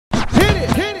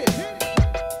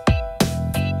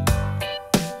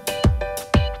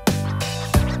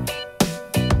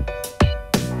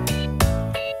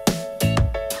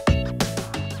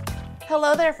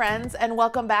Hello there friends, and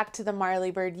welcome back to the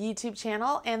Marley Bird YouTube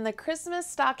channel and the Christmas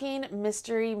Stocking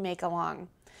Mystery Make-Along.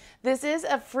 This is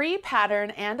a free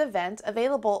pattern and event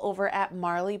available over at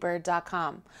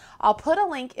marleybird.com. I'll put a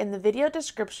link in the video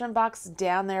description box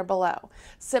down there below.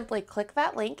 Simply click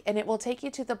that link and it will take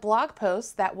you to the blog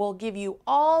post that will give you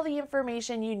all the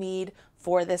information you need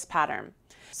for this pattern.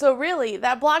 So really,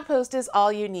 that blog post is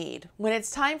all you need. When it's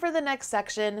time for the next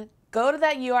section, go to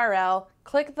that URL,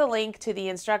 click the link to the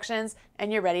instructions,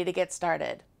 and you're ready to get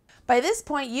started. By this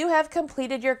point, you have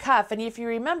completed your cuff, and if you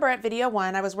remember at video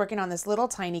 1, I was working on this little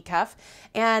tiny cuff,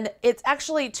 and it's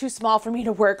actually too small for me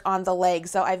to work on the leg,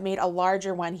 so I've made a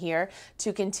larger one here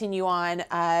to continue on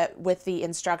with the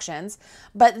instructions.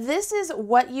 But this is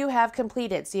what you have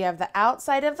completed. So you have the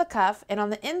outside of the cuff, and on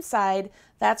the inside,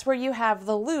 that's where you have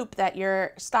the loop that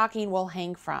your stocking will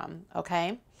hang from,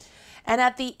 okay? And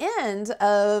at the end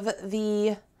of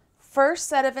the first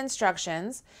set of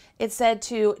instructions, it said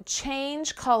to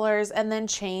change colors and then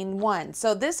chain 1.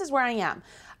 So this is where I am.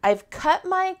 I've cut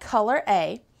my color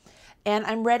A and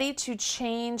I'm ready to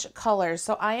change colors.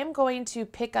 So I am going to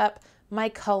pick up my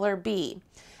color B.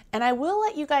 And I will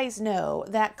let you guys know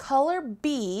that color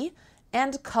B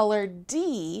and color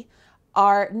D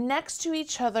are next to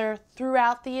each other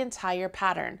throughout the entire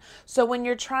pattern. So when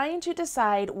you're trying to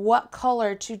decide what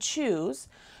color to choose,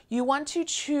 you want to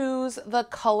choose the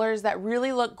colors that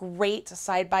really look great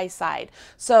side by side.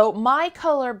 So my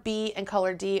color B and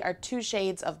color D are 2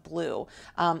 shades of blue,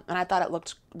 and I thought it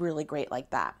looked really great like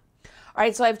that. All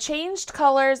right, so I've changed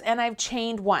colors and I've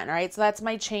chained 1, all right? So that's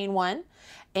my chain 1,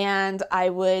 and I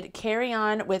would carry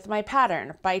on with my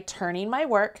pattern by turning my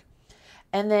work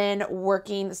and then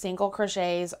working single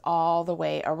crochets all the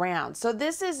way around. So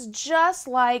this is just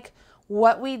like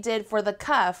what we did for the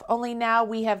cuff, only now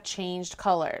we have changed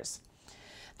colors.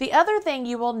 The other thing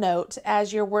you will note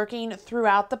as you're working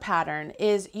throughout the pattern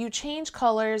is you change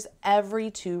colors every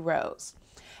 2 rows.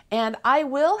 And I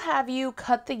will have you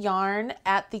cut the yarn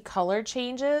at the color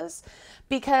changes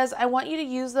because I want you to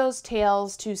use those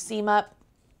tails to seam up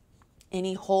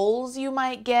any holes you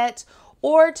might get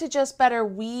or to just better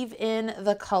weave in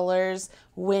the colors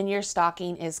when your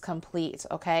stocking is complete,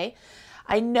 okay?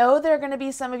 I know there are going to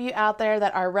be some of you out there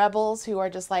that are rebels who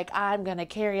are just like, I'm going to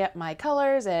carry up my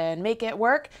colors and make it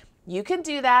work. You can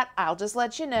do that. I'll just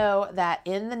let you know that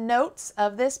in the notes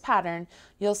of this pattern,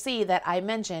 you'll see that I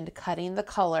mentioned cutting the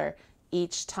color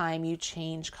each time you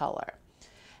change color.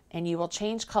 And you will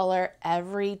change color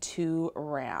every 2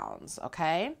 rounds,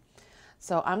 okay?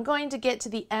 So I'm going to get to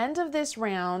the end of this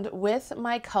round with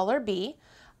my color B.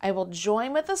 I will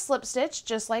join with a slip stitch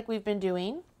just like we've been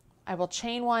doing. I will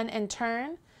chain 1 and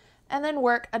turn, and then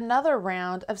work another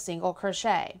round of single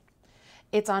crochet.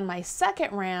 It's on my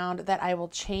second round that I will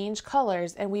change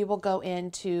colors and we will go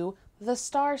into the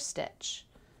star stitch.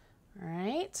 All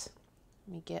right,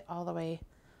 let me get all the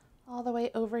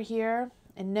way over here.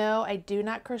 And no, I do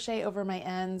not crochet over my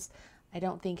ends. I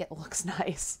don't think it looks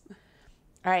nice.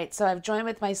 All right, so I've joined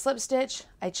with my slip stitch,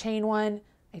 I chain 1,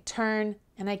 I turn,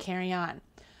 and I carry on.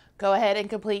 Go ahead and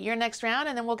complete your next round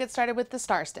and then we'll get started with the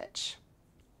star stitch.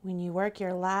 When you work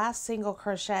your last single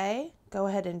crochet, go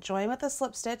ahead and join with a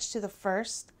slip stitch to the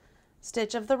first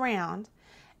stitch of the round.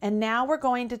 And now we're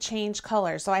going to change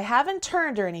colors. So I haven't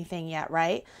turned or anything yet,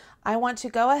 right? I want to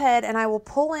go ahead and I will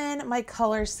pull in my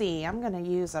color C. I'm going to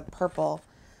use a purple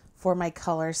for my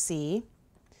color C.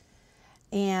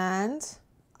 And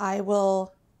I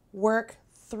will work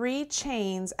 3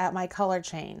 chains at my color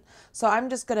chain. So I'm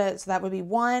just gonna, so that would be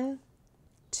 1,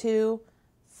 2,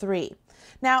 3.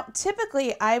 Now,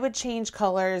 typically I would change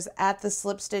colors at the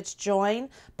slip stitch join,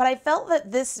 but I felt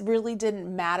that this really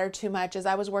didn't matter too much as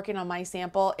I was working on my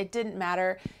sample. It didn't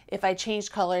matter if I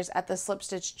changed colors at the slip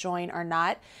stitch join or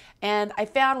not. And I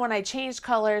found when I changed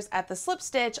colors at the slip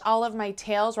stitch, all of my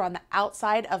tails were on the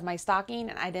outside of my stocking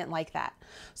and I didn't like that.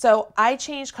 So I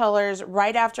change colors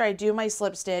right after I do my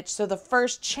slip stitch. So the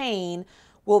first chain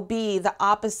will be the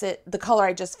opposite, the color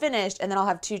I just finished, and then I'll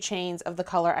have 2 chains of the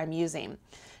color I'm using.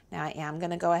 Now I am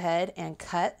going to go ahead and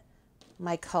cut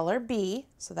my color B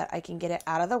so that I can get it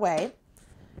out of the way.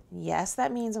 Yes,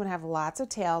 that means I'm going to have lots of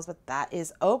tails, but that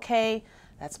is okay.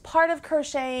 That's part of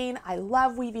crocheting. I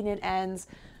love weaving in ends.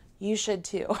 You should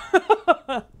too.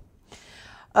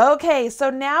 Okay, so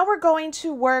now we're going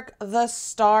to work the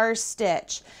star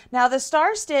stitch. Now the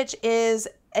star stitch is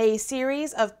a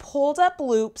series of pulled up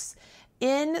loops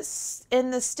in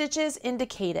the stitches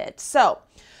indicated. So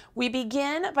we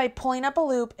begin by pulling up a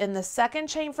loop in the 2nd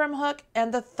chain from hook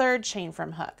and the 3rd chain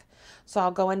from hook. So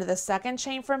I'll go into the 2nd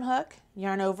chain from hook,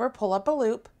 yarn over, pull up a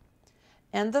loop,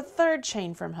 and the 3rd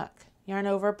chain from hook, yarn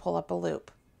over, pull up a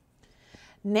loop.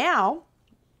 Now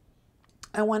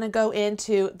I want to go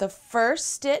into the first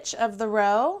stitch of the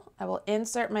row. I will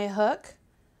insert my hook,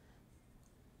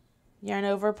 yarn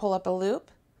over, pull up a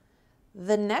loop.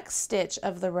 The next stitch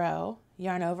of the row,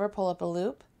 yarn over, pull up a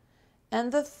loop,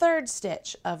 and the third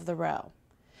stitch of the row.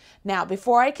 Now,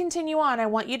 before I continue on, I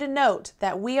want you to note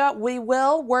that we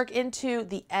will work into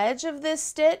the edge of this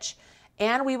stitch,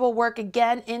 and we will work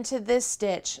again into this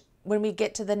stitch when we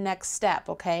get to the next step,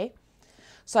 okay?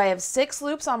 So I have 6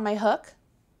 loops on my hook.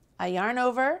 I yarn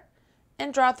over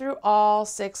and draw through all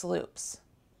 6 loops.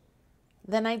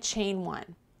 Then I chain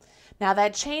 1. Now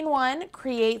that chain 1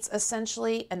 creates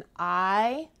essentially an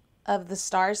eye of the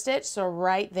star stitch. So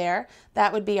right there,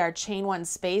 that would be our chain 1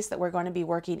 space that we're going to be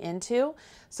working into.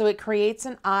 So it creates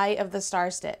an eye of the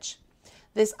star stitch.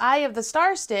 This eye of the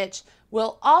star stitch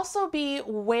will also be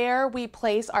where we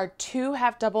place our 2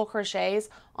 half double crochets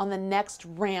on the next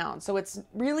round. So it's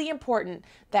really important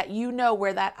that you know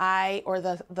where that eye or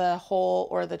the hole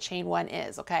or the chain 1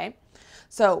 is, okay?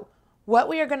 So what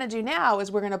we are going to do now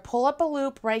is we're going to pull up a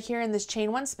loop right here in this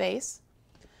chain 1 space.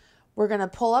 We're going to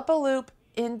pull up a loop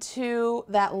into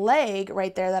that leg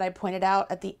right there that I pointed out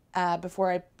at the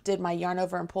before I did my yarn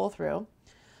over and pull through.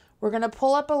 We're going to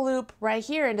pull up a loop right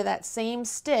here into that same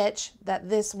stitch that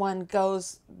this one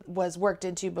was worked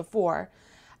into before.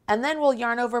 And then we'll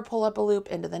yarn over, pull up a loop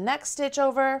into the next stitch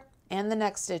over and the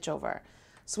next stitch over.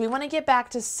 So we want to get back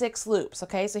to 6 loops,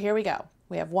 okay? So here we go.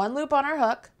 We have 1 loop on our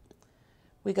hook.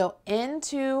 We go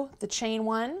into the chain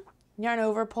 1, yarn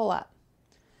over, pull up.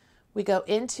 We go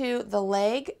into the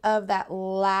leg of that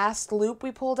last loop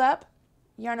we pulled up,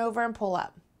 yarn over and pull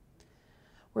up.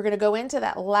 We're going to go into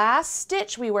that last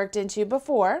stitch we worked into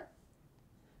before,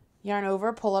 yarn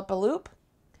over, pull up a loop,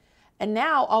 and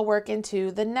now I'll work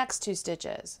into the next 2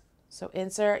 stitches. So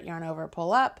insert, yarn over,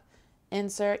 pull up,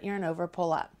 insert, yarn over,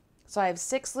 pull up. So I have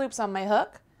 6 loops on my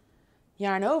hook,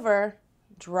 yarn over,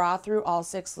 draw through all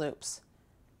 6 loops.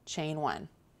 Chain 1.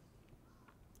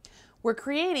 We're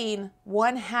creating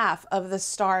 1/2 of the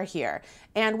star here,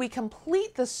 and we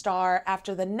complete the star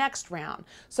after the next round.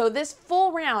 So this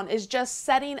full round is just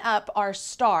setting up our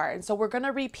star, and so we're going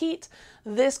to repeat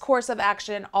this course of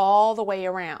action all the way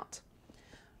around.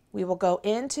 We will go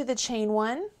into the chain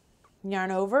 1, yarn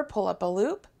over, pull up a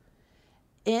loop,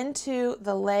 into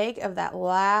the leg of that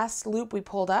last loop we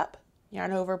pulled up,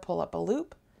 yarn over, pull up a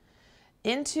loop,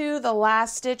 into the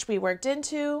last stitch we worked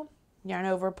into, yarn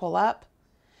over, pull up,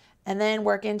 and then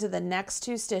work into the next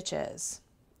 2 stitches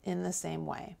in the same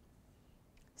way.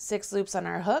 6 loops on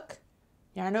our hook,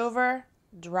 yarn over,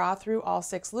 draw through all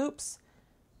 6 loops,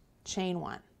 chain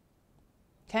 1.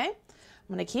 Okay, I'm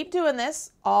going to keep doing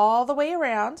this all the way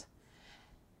around.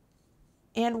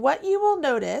 And what you will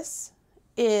notice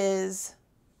is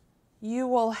you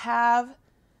will have,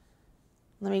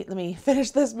 let me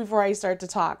finish this before I start to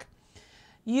talk.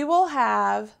 You will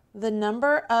have the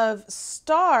number of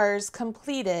stars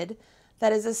completed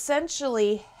that is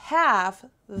essentially half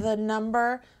the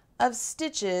number of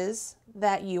stitches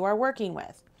that you are working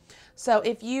with. So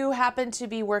if you happen to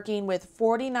be working with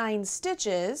 49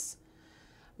 stitches,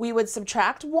 we would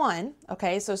subtract 1,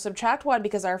 okay? So subtract 1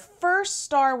 because our first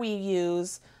star we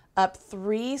use up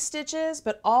 3 stitches,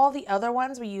 but all the other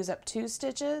ones we use up 2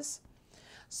 stitches.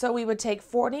 So we would take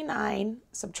 49,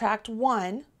 subtract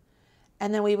 1,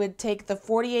 and then we would take the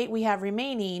 48 we have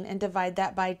remaining and divide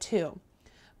that by 2,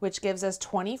 which gives us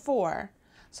 24.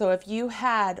 So if you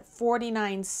had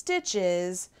 49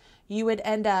 stitches, you would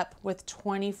end up with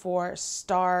 24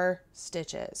 star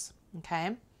stitches, okay?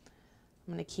 I'm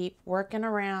going to keep working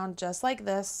around just like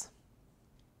this.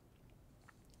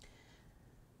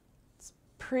 It's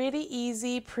pretty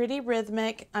easy, pretty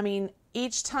rhythmic. I mean,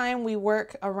 each time we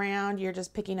work around, you're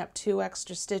just picking up 2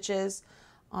 extra stitches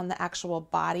on the actual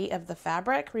body of the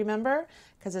fabric, remember?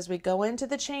 Because as we go into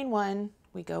the chain 1,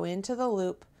 we go into the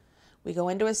loop, we go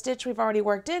into a stitch we've already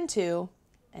worked into,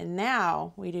 and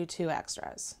now we do 2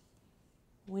 extras.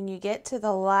 When you get to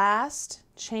the last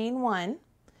chain 1,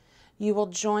 you will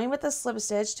join with a slip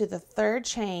stitch to the 3rd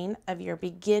chain of your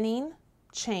beginning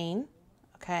chain,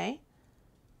 okay?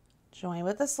 Join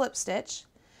with a slip stitch.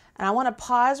 And I want to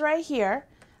pause right here.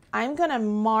 I'm going to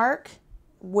mark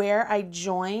where I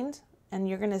joined, and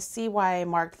you're going to see why I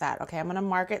marked that. Okay, I'm going to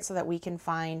mark it so that we can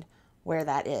find where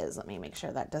that is. Let me make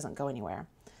sure that doesn't go anywhere.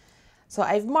 So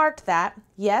I've marked that.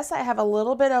 Yes, I have a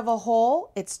little bit of a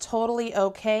hole. It's totally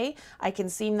okay. I can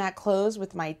seam that closed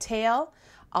with my tail.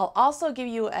 I'll also give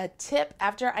you a tip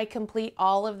after I complete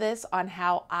all of this on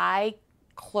how I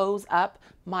close up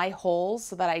my holes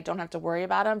so that I don't have to worry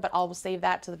about them, but I'll save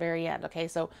that to the very end. Okay,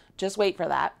 so just wait for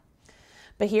that.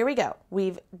 But here we go.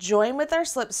 We've joined with our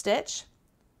slip stitch.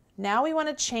 Now we want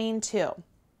to chain 2.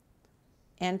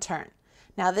 and turn.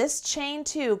 Now this chain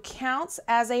 2 counts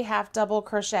as a half double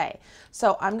crochet.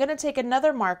 So I'm going to take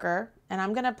another marker and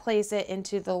I'm going to place it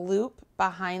into the loop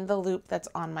behind the loop that's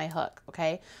on my hook,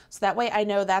 okay? So that way I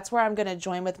know that's where I'm going to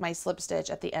join with my slip stitch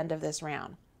at the end of this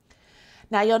round.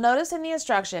 Now you'll notice in the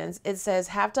instructions it says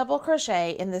half double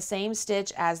crochet in the same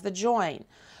stitch as the join.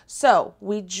 So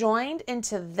we joined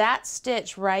into that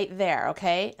stitch right there,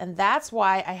 okay? And that's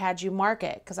why I had you mark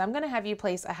it, because I'm going to have you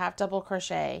place a half double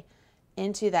crochet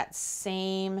into that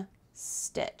same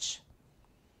stitch.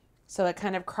 So it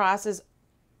kind of crosses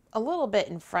a little bit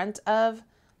in front of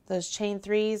those chain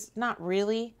 3s, not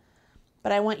really,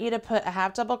 but I want you to put a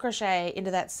half double crochet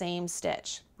into that same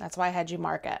stitch. That's why I had you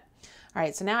mark it. All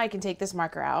right, so now I can take this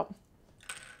marker out.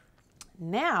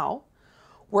 Now,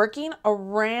 working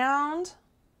around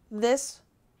this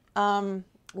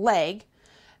leg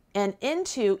and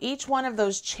into each one of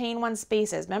those chain 1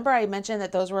 spaces. Remember I mentioned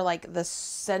that those were like the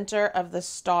center of the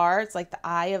star. It's like the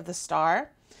eye of the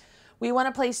star. We want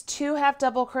to place 2 half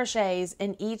double crochets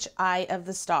in each eye of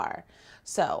the star.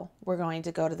 So we're going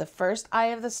to go to the first eye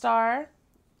of the star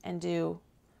and do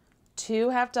 2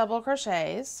 half double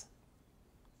crochets,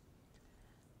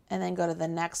 and then go to the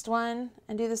next one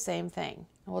and do the same thing.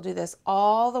 And we'll do this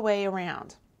all the way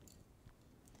around.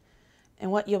 And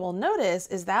what you will notice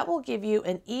is that will give you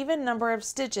an even number of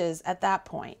stitches at that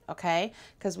point, okay?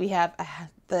 Because we have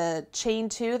the chain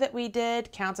 2 that we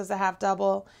did counts as a half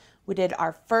double. We did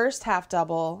our first half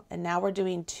double, and now we're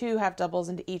doing 2 half doubles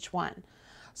into each one.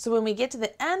 So when we get to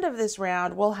the end of this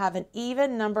round, we'll have an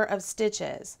even number of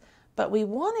stitches, but we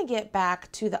want to get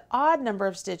back to the odd number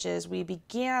of stitches we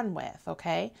began with,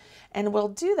 okay? And we'll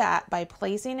do that by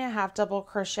placing a half double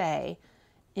crochet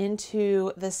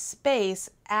into the space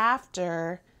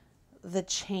after the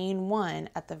chain 1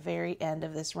 at the very end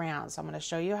of this round. So I'm going to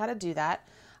show you how to do that.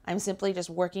 I'm simply just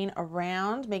working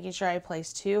around, making sure I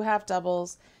place 2 half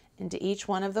doubles into each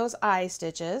one of those eye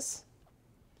stitches.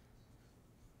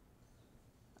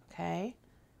 Okay.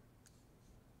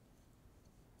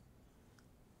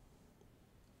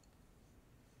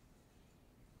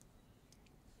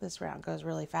 This round goes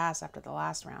really fast after the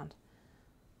last round.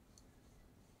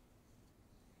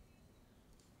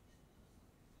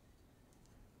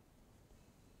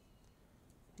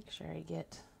 Make sure you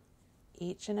get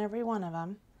each and every one of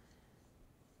them.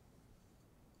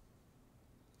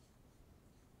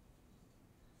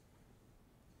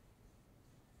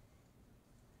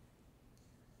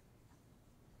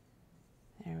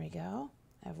 There we go.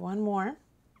 I have one more.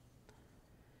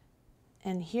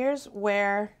 And here's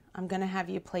where I'm going to have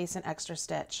you place an extra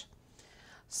stitch.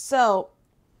 So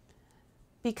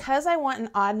because I want an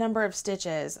odd number of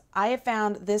stitches, I have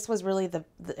found this was really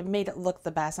it made it look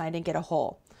the best, and I didn't get a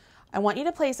hole. I want you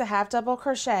to place a half double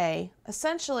crochet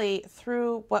essentially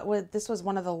through this was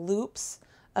one of the loops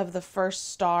of the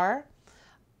first star.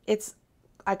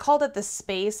 I called it the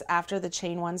space after the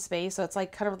chain 1 space, so it's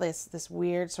like kind of this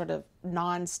weird sort of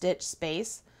non-stitch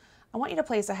space. I want you to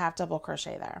place a half double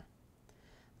crochet there.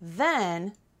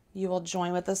 Then you will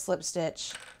join with a slip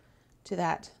stitch to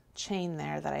that chain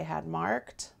there that I had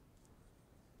marked.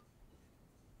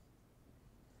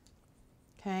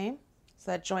 Okay,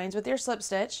 so that joins with your slip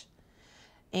stitch.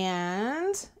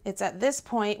 And it's at this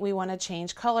point we want to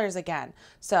change colors again.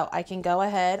 So I can go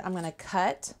ahead, I'm going to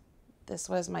cut. This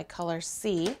was my color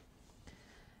C.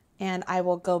 And I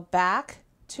will go back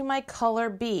to my color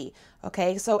B.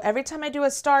 Okay, so every time I do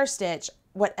a star stitch,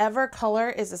 whatever color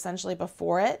is essentially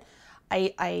before it,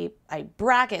 I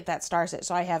bracket that star stitch.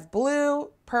 So I have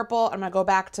blue, purple, I'm going to go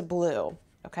back to blue.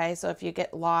 Okay, so if you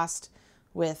get lost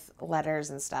with letters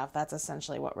and stuff, that's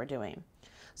essentially what we're doing.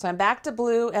 So I'm back to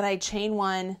blue and I chain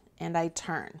 1 and I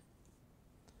turn.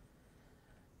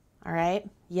 All right,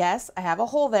 yes, I have a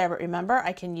hole there, but remember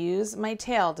I can use my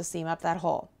tail to seam up that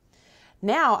hole.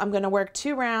 Now I'm going to work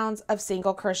 2 rounds of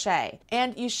single crochet,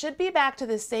 and you should be back to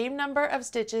the same number of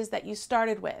stitches that you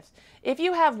started with. If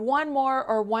you have one more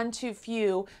or one too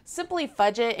few, simply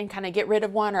fudge it and kind of get rid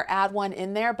of one or add one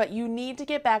in there, but you need to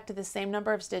get back to the same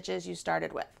number of stitches you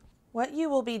started with. What you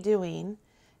will be doing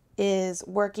is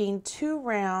working 2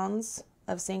 rounds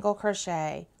of single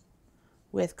crochet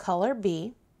with color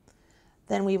B.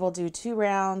 Then we will do 2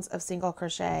 rounds of single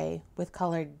crochet with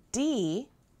color D.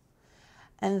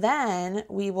 And then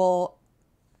we will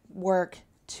work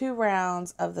 2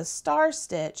 rounds of the star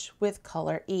stitch with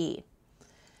color E.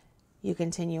 You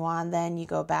continue on, then you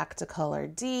go back to color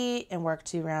D and work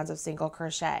 2 rounds of single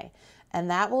crochet. And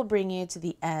that will bring you to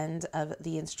the end of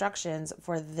the instructions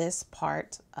for this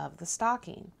part of the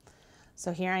stocking.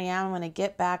 So here I am, I'm going to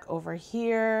get back over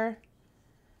here,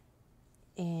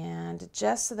 and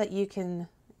just so that you can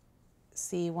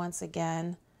see once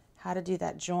again how to do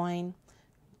that join.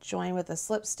 Join with a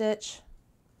slip stitch,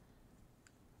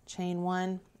 chain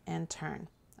one, and turn.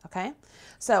 Okay,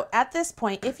 so at this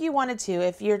point, if you wanted to,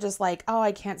 if you're just like, oh,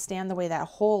 I can't stand the way that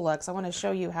hole looks, I want to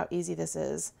show you how easy this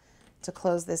is to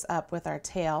close this up with our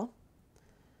tail.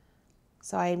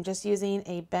 So I'm just using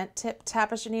a bent tip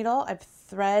tapestry needle. I've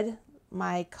thread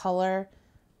my color,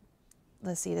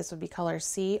 let's see, this would be color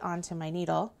C, onto my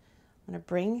needle. I'm going to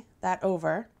bring that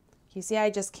over. You see I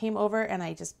just came over and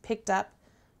I just picked up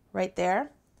right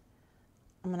there.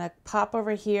 I'm going to pop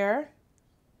over here,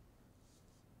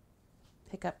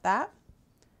 pick up that,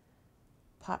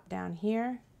 pop down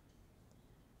here,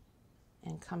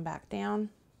 and come back down.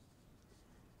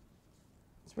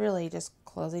 It's really just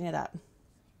closing it up.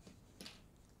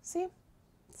 See,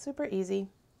 super easy.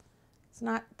 It's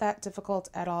not that difficult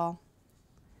at all.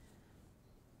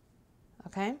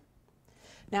 Okay.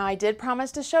 Now I did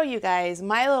promise to show you guys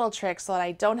my little trick so that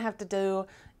I don't have to do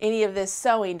any of this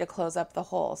sewing to close up the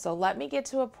hole. So let me get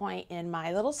to a point in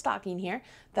my little stocking here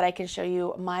that I can show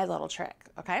you my little trick,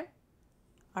 okay?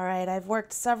 All right, I've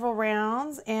worked several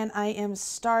rounds and I am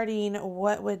starting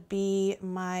what would be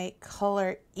my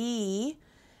color E,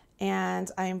 and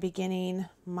I'm beginning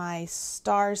my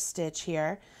star stitch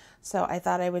here. So I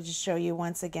thought I would just show you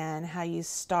once again how you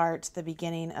start the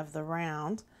beginning of the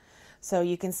round. So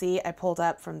you can see I pulled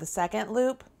up from the second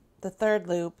loop, the third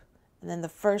loop, and then the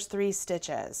first 3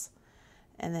 stitches.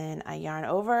 And then I yarn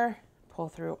over, pull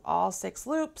through all 6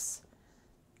 loops,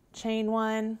 chain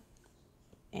 1,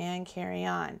 and carry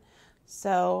on.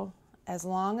 So as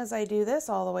long as I do this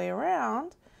all the way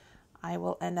around, I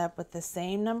will end up with the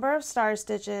same number of star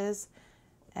stitches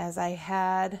as I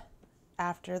had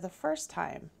after the first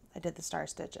time I did the star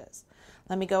stitches.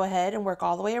 Let me go ahead and work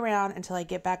all the way around until I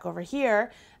get back over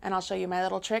here, and I'll show you my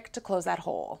little trick to close that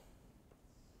hole.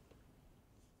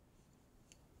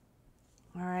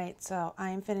 All right, so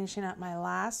I'm finishing up my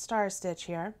last star stitch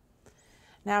here.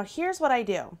 Now here's what I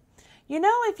do. You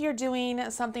know, if you're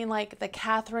doing something like the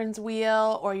Catherine's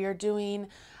wheel, or you're doing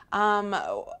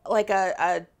like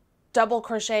a double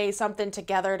crochet something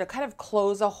together to kind of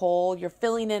close a hole, you're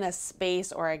filling in a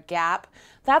space or a gap,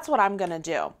 that's what I'm gonna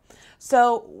do.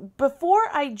 So before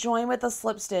I join with the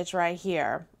slip stitch right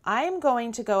here, I'm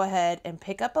going to go ahead and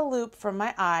pick up a loop from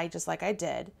my eye, just like I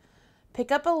did,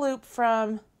 pick up a loop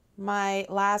from my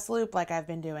last loop like I've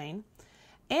been doing,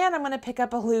 and I'm going to pick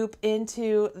up a loop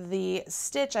into the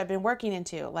stitch I've been working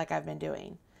into like I've been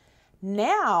doing.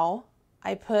 Now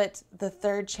I put the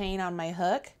 3rd chain on my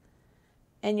hook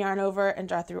and yarn over and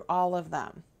draw through all of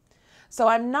them. So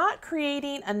I'm not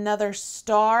creating another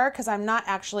star, because I'm not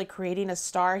actually creating a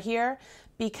star here,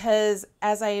 because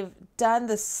as I've done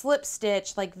the slip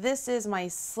stitch, like this is my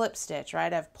slip stitch,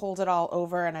 right? I've pulled it all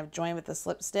over and I've joined with the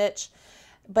slip stitch,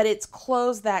 but it's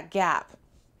closed that gap.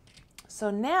 So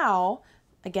now,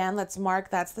 again, let's mark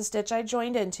that's the stitch I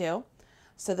joined into.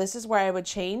 So this is where I would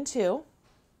chain 2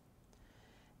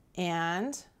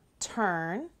 and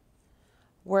turn,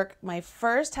 work my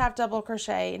first half double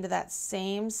crochet into that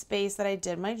same space that I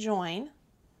did my join.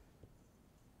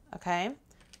 Okay,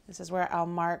 this is where I'll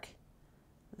mark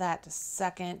that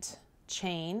 2nd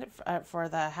chain for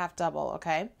the half double,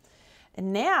 okay?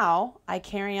 And now I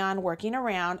carry on working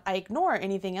around. I ignore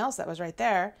anything else that was right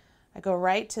there. I go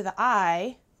right to the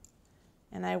eye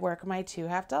and I work my 2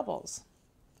 half doubles.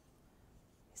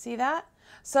 See that?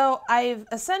 So I've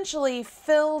essentially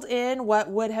filled in what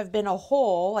would have been a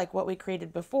hole, like what we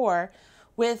created before,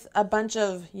 with a bunch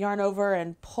of yarn over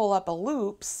and pull up a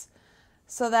loops,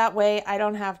 so that way I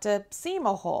don't have to seam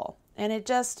a hole, and it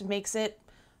just makes it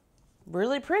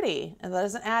really pretty. It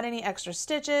doesn't add any extra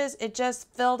stitches, it just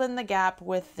filled in the gap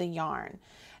with the yarn.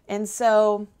 And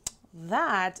so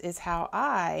that is how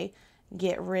I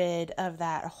get rid of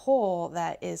that hole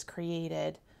that is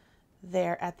created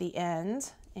there at the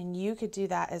end. And you could do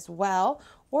that as well,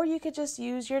 or you could just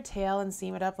use your tail and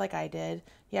seam it up like I did.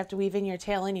 You have to weave in your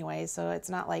tail anyway, so it's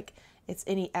not like it's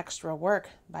any extra work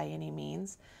by any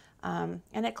means. And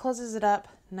it closes it up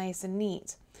nice and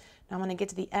neat. Now I'm going to get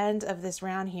to the end of this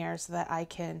round here so that I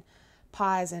can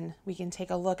pause and we can take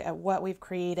a look at what we've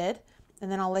created, and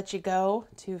then I'll let you go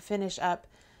to finish up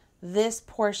this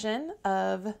portion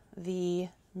of the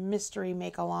mystery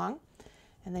make along.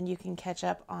 And then you can catch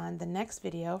up on the next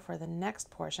video for the next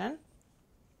portion.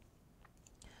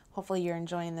 Hopefully you're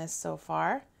enjoying this so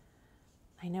far.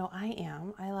 I know I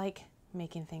am. I like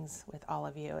making things with all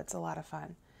of you. It's a lot of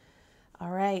fun. All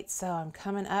right, so I'm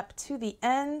coming up to the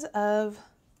end of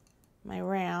my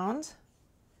round.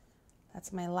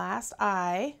 That's my last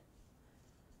eye.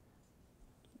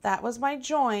 That was my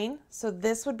join. So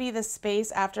this would be the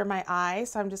space after my eye.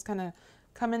 So I'm just gonna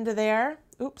come into there.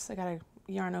 Oops, I gotta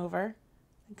yarn over.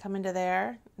 And come into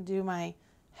there, do my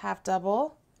half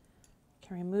double.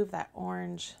 Can remove that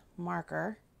orange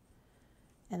marker.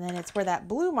 And then it's where that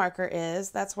blue marker is.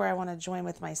 That's where I want to join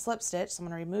with my slip stitch. So I'm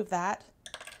going to remove that.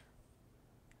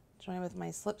 Join with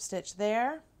my slip stitch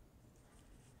there.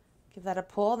 Give that a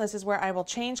pull. This is where I will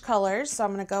change colors. So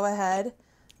I'm going to go ahead,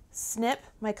 snip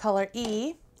my color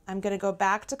E. I'm going to go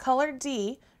back to color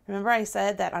D. Remember I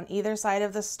said that on either side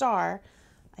of the star,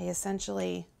 I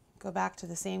essentially go back to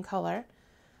the same color.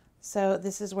 So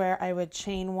this is where I would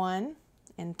chain one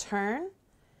and turn.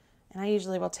 And I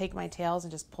usually will take my tails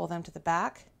and just pull them to the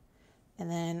back. And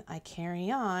then I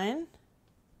carry on.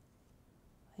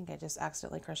 I think I just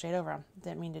accidentally crocheted over them.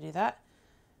 Didn't mean to do that.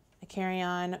 I carry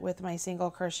on with my single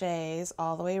crochets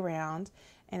all the way around.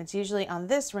 And it's usually on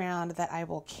this round that I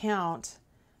will count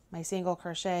my single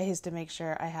crochets to make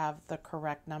sure I have the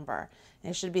correct number.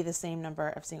 And it should be the same number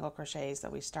of single crochets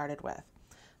that we started with.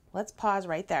 Let's pause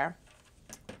right there.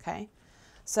 Okay.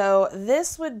 So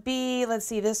this would be, let's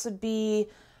see, this would be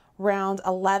round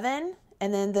 11,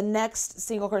 and then the next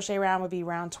single crochet round would be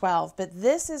round 12. But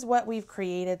this is what we've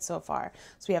created so far.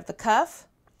 So we have the cuff,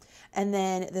 and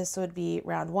then this would be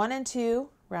round 1 and 2,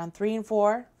 round 3 and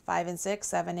 4, 5 and 6,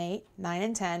 7, 8, 9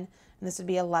 and 10, and this would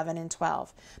be 11 and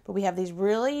 12. But we have these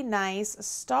really nice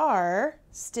star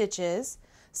stitches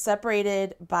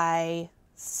separated by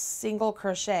single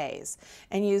crochets.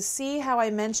 And you see how I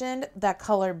mentioned that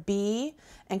color B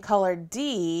and color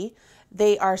D,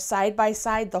 they are side by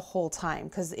side the whole time,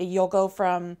 because you'll go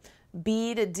from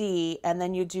B to D and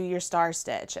then you do your star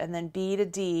stitch, and then B to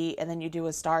D and then you do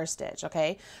a star stitch,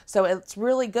 okay? So it's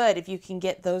really good if you can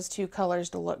get those two colors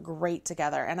to look great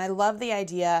together. And I love the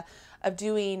idea of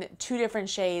doing two different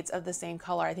shades of the same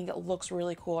color. I think it looks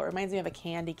really cool. It reminds me of a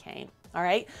candy cane. All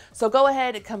right, so go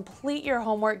ahead and complete your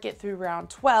homework, get through round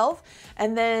 12,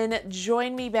 and then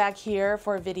join me back here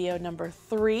for video number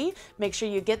 3. Make sure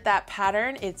you get that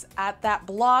pattern. It's at that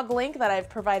blog link that I've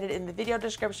provided in the video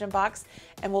description box,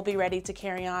 and we'll be ready to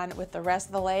carry on with the rest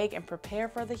of the leg and prepare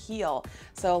for the heel.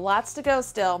 So lots to go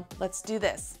still. Let's do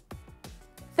this.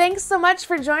 Thanks so much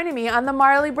for joining me on the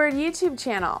Marley Bird YouTube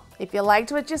channel. If you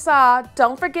liked what you saw,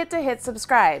 don't forget to hit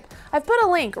subscribe. I've put a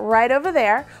link right over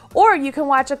there, or you can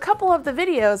watch a couple of the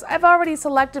videos I've already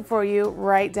selected for you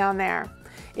right down there.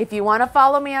 If you want to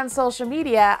follow me on social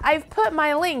media, I've put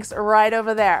my links right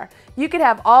over there. You can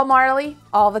have all Marley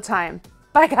all the time.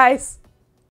 Bye guys.